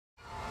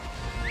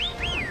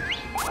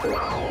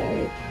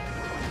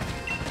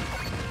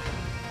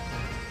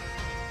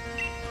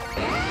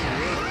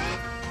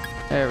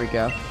There we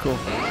go. Cool.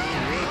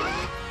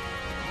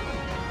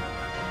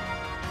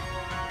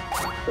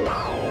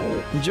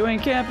 Enjoying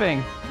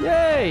camping.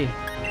 Yay!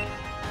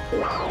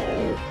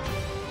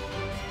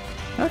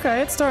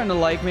 Okay, it's starting to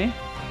like me.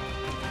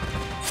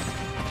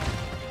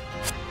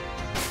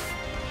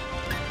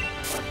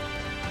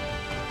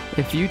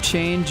 If you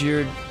change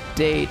your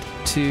date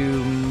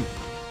to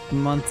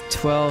month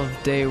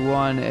 12, day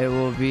 1, it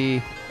will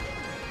be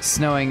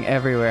snowing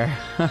everywhere.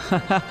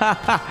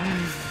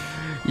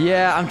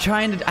 Yeah, I'm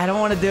trying to. I don't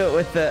want to do it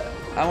with the.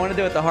 I want to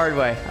do it the hard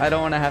way. I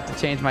don't want to have to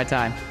change my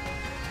time.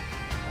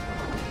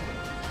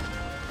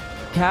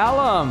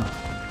 Callum!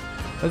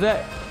 Was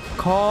that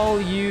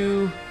call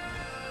you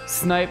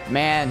snipe?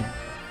 Man,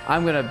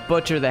 I'm gonna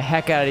butcher the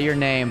heck out of your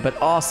name, but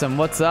awesome.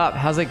 What's up?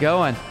 How's it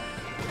going?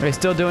 Are you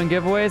still doing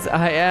giveaways?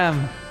 I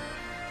am.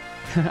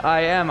 I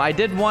am. I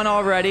did one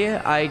already.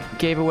 I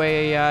gave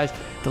away,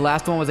 the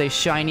last one was a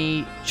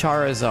shiny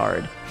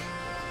Charizard.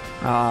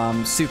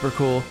 Super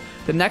cool.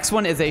 The next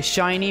one is a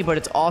shiny, but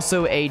it's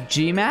also a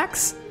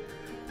G-Max.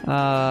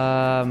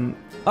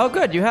 Oh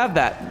good, you have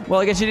that. Well,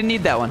 I guess you didn't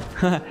need that one.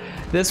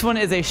 This one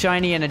is a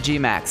shiny and a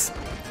G-Max.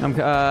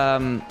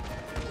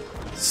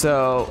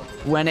 So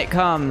when it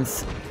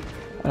comes,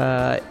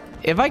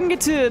 if I can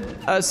get to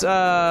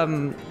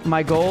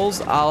my goals,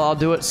 I'll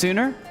do it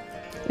sooner.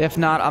 If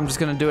not, I'm just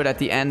gonna do it at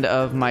the end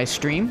of my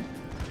stream.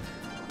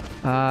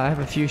 I have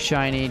a few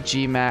shiny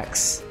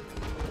G-Max.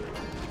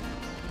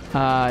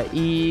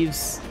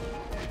 Eves.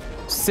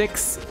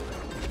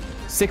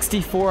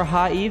 64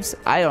 hot Eves?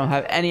 I don't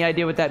have any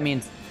idea what that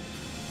means.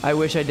 I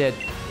wish I did.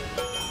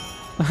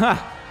 I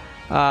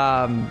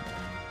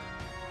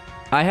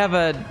have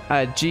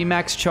a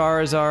G-Max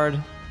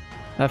Charizard.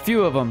 A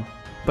few of them.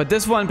 But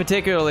this one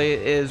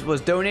particularly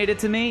was donated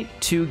to me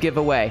to give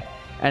away.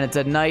 And it's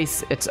a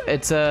nice,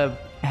 it's a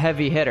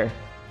heavy hitter.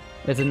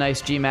 It's a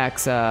nice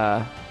G-Max,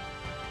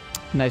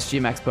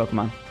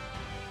 Pokemon.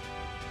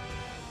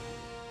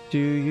 Do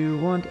you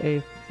want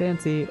a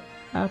fancy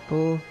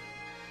apple?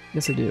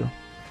 Yes, I do.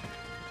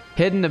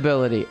 Hidden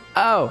ability.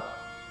 Oh,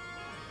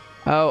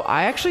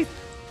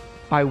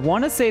 I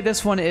want to say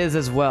this one is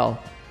as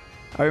well.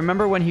 I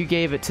remember when he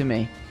gave it to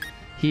me.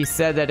 He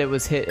said that it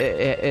was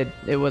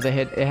it was a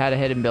hit. It had a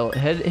hidden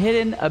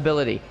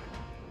ability.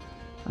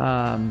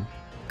 Can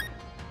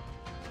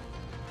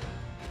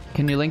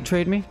you link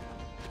trade me?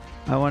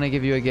 I want to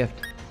give you a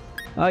gift.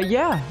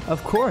 Yeah,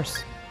 of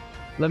course.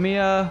 Let me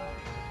Oh,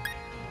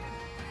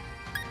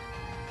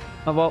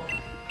 well,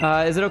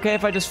 is it okay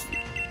if I just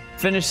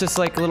finish this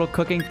like little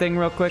cooking thing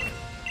real quick?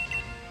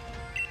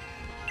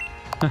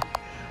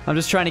 I'm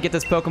just trying to get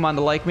this Pokemon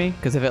to like me,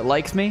 because if it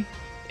likes me,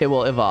 it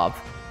will evolve.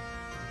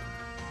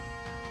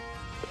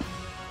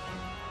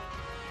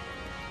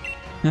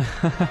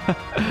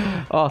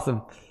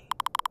 Awesome.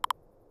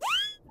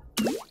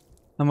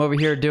 I'm over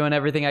here doing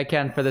everything I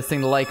can for this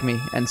thing to like me,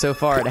 and so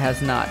far it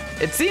has not.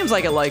 It seems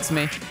like it likes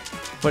me,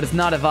 but it's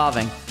not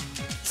evolving.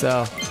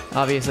 So,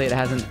 obviously it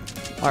hasn't...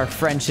 Our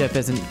friendship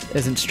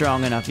isn't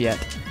strong enough yet.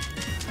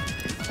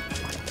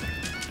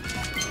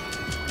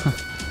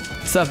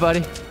 What's up,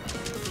 buddy?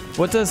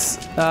 What does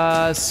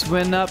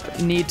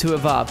Swinub need to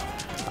evolve?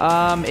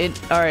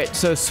 Alright,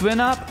 so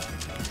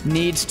Swinub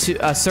needs to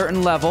a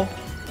certain level.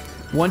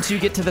 Once you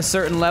get to the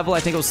certain level, I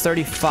think it was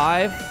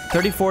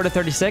 34 to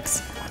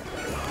 36,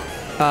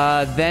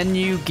 then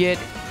you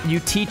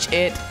teach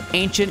it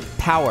Ancient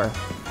Power.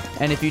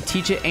 And if you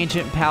teach it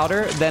Ancient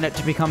Powder, then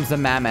it becomes the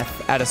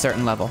Mammoth at a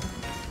certain level.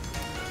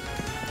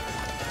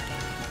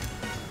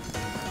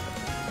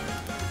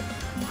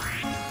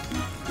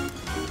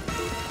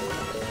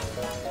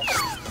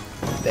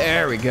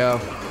 There we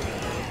go.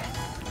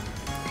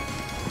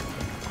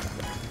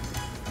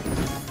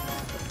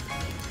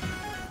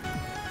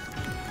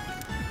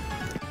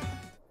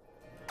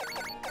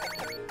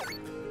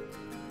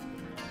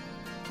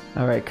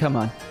 All right, come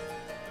on.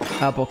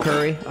 Apple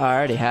curry. Oh, I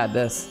already had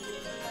this.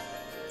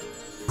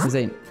 This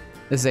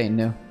ain't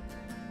new.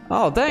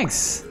 Oh,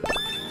 thanks.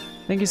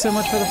 Thank you so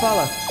much for the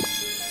follow.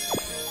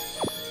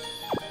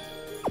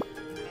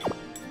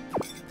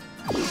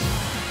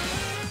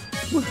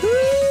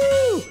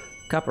 Woohoo!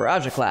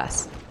 Caparaja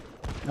class.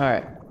 All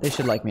right, they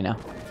should like me now.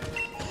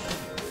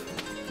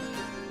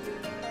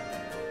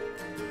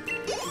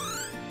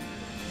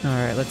 All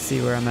right, let's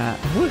see where I'm at.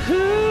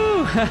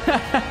 Woohoo!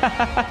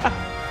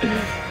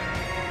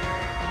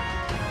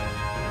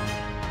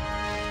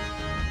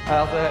 I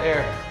also have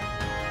air.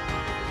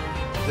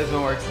 This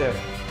one works too.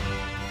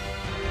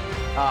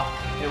 Oh,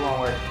 it won't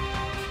work.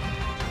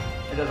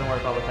 It doesn't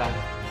work all the time.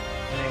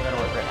 It ain't gonna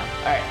work right now.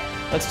 All right,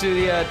 let's do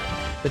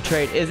the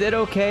trade. Is it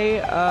okay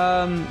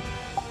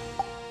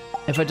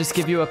if I just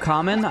give you a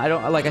common? I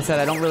don't, like I said,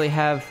 I don't really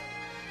have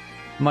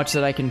much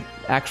that I can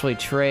actually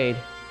trade.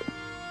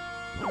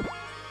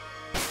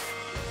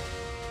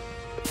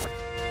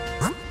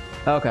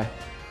 Okay.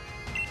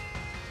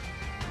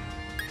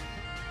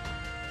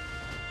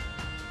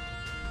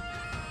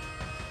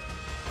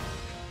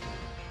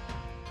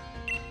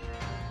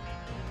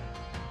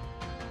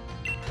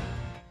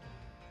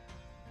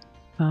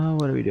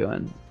 What are we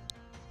doing?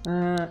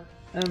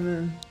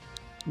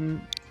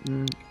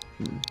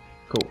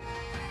 Cool.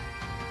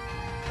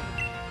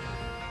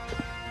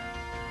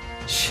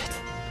 Shit.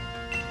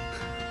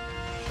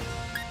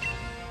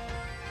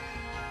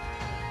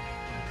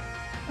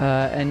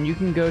 And you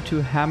can go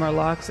to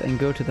Hammerlocks and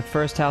go to the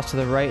first house to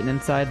the right, and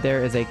inside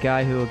there is a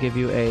guy who will give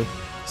you a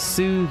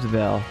soothe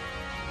bell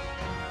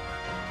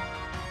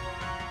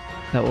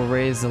that will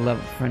raise the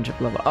level,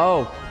 friendship level.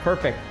 Oh,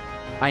 perfect.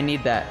 I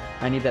need that.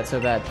 I need that so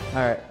bad.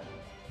 All right,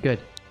 good.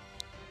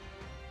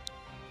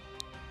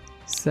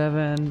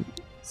 7,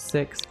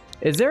 6.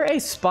 Is there a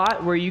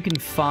spot where you can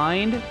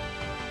find,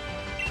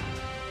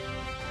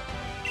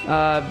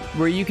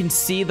 where you can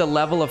see the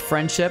level of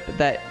friendship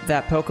that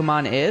that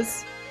Pokemon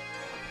is?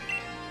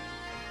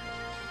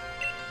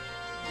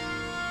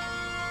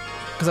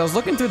 Because I was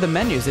looking through the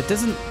menus, it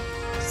doesn't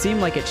seem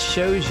like it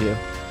shows you.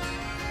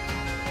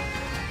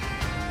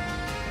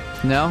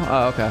 No?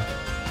 Oh, okay.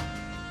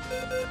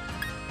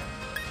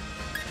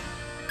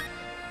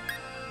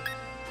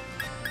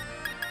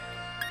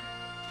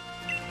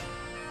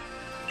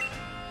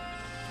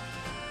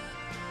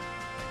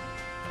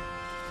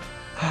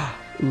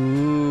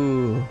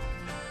 Ooh.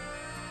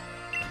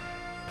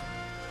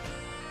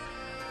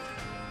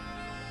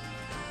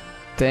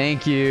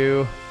 Thank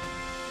you.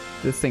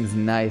 This thing's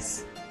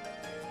nice.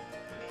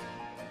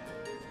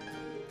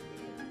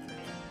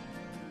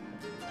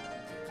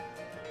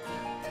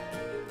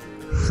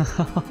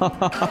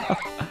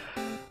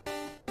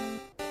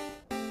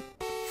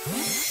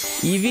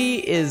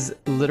 Eevee is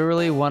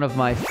literally one of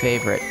my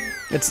favorite.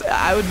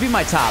 I would be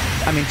my top.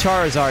 I mean,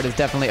 Charizard is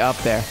definitely up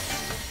there.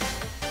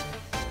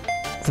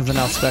 Something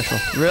else special.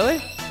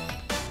 Really?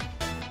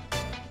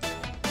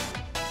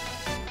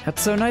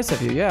 That's so nice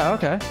of you. Yeah,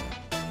 okay.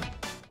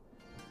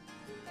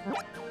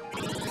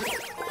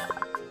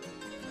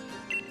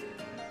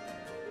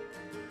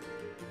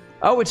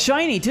 Oh, it's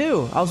shiny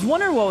too. I was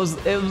wondering what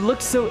was. It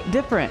looked so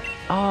different.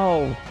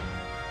 Oh,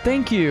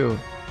 thank you.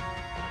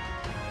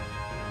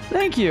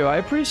 Thank you. I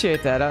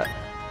appreciate that.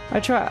 I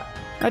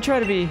try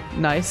to be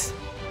nice.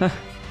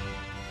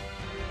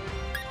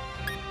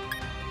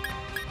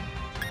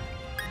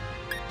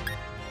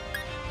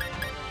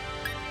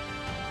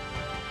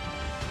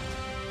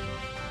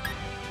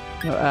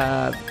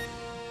 No,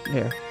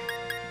 here.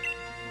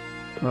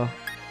 Well.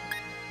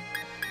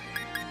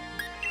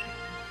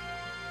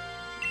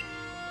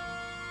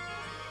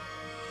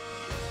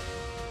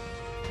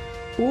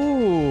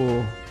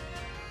 Ooh.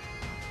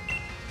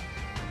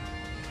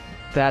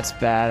 That's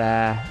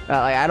badass.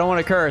 Like, I don't want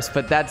to curse,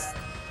 but that's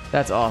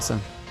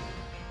awesome.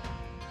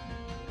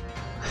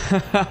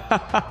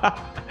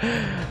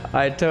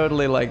 I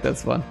totally like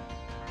this one.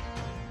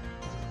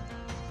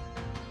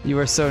 You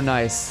are so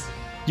nice.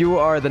 You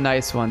are the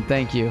nice one.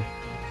 Thank you.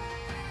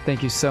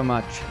 Thank you so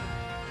much.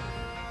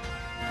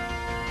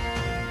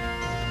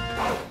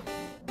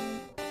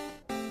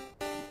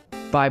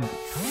 Bye.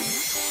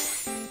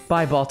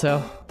 Bye,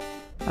 Balto.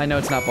 I know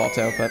it's not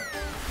Balto, but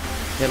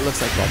it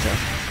looks like Balto.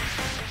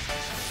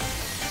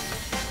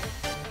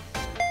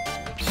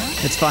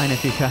 It's fine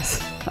if you cuss.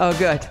 Oh,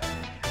 good.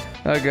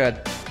 Oh, good.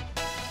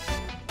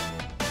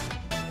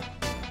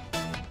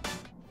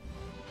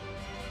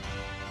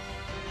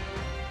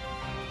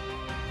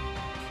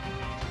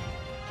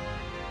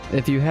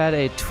 If you had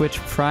a Twitch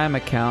Prime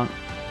account,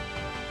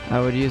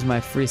 I would use my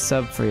free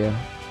sub for you.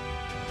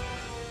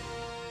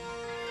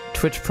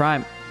 Twitch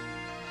Prime.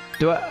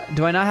 Do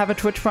I not have a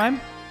Twitch Prime?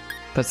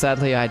 But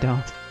sadly, I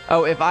don't.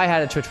 Oh, if I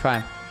had a Twitch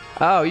Prime.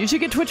 Oh, you should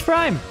get Twitch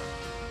Prime.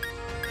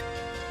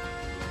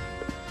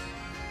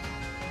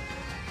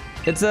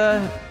 It's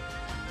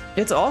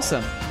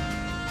awesome.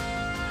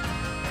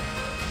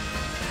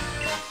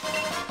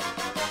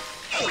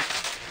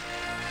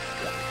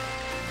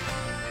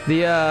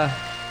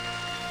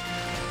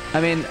 I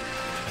mean,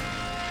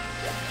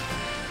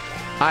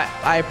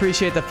 I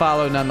appreciate the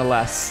follow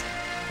nonetheless.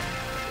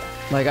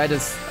 Like, I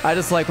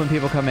just like when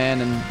people come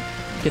in and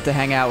get to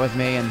hang out with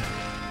me. And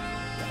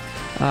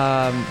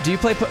do you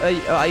play?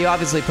 You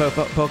obviously play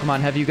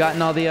Pokemon. Have you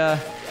gotten all the?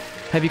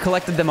 Have you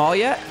collected them all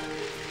yet?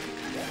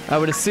 I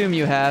would assume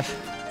you have,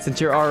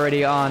 since you're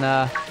already on.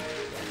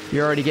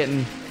 You're already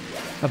getting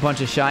a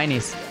bunch of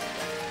shinies.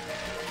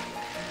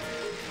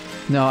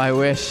 No, I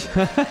wish.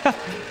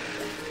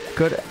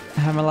 Go to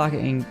Hammerlock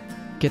and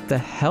get the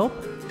help.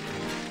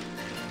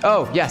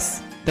 Oh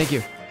yes, thank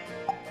you.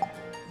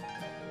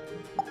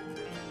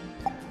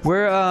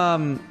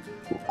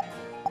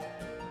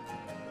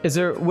 Is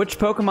there, which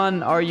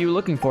Pokemon are you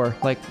looking for?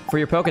 Like, for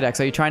your Pokedex?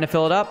 Are you trying to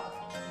fill it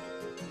up?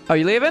 Oh,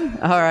 you leaving?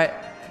 All right.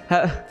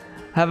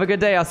 Have a good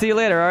day. I'll see you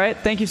later, all right?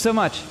 Thank you so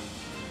much.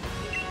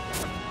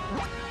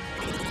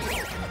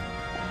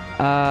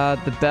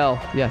 The bell,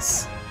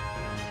 yes.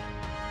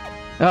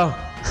 Oh.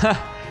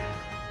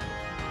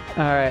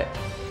 All right.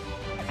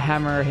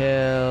 Hammer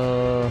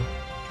Hill.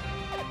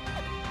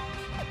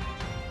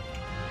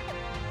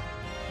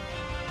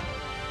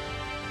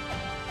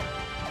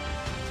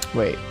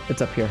 Wait,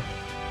 it's up here.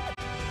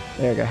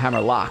 There you go,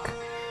 Hammerlock.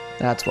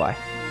 That's why.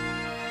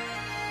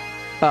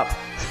 Up.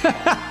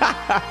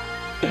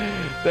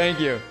 Thank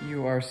you.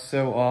 You are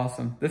so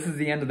awesome. This is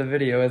the end of the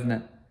video, isn't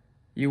it?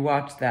 You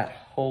watched that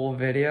whole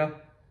video?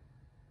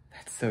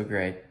 That's so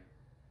great.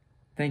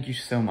 Thank you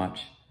so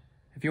much.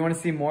 If you want to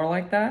see more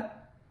like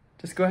that,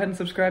 just go ahead and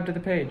subscribe to the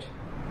page.